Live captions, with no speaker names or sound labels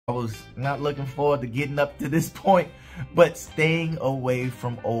I was not looking forward to getting up to this point, but staying away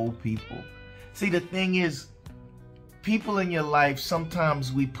from old people. See, the thing is, people in your life,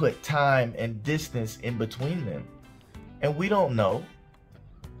 sometimes we put time and distance in between them. And we don't know.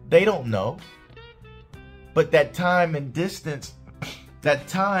 They don't know. But that time and distance, the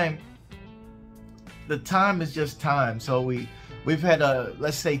time is just time. So we've had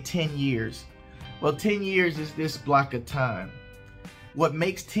let's say 10 years. Well, 10 years is this block of time. What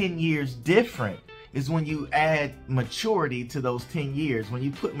makes 10 years different is when you add maturity to those 10 years. When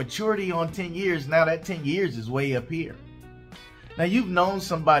you put maturity on 10 years, now that 10 years is way up here. Now you've known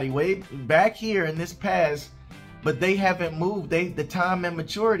somebody way back here in this past, but they haven't moved. The time and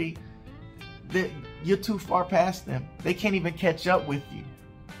maturity, you're too far past them. They can't even catch up with you.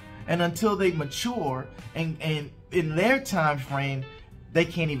 And until they mature and in their time frame, they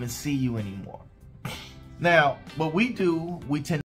can't even see you anymore. Now, what we do, we tend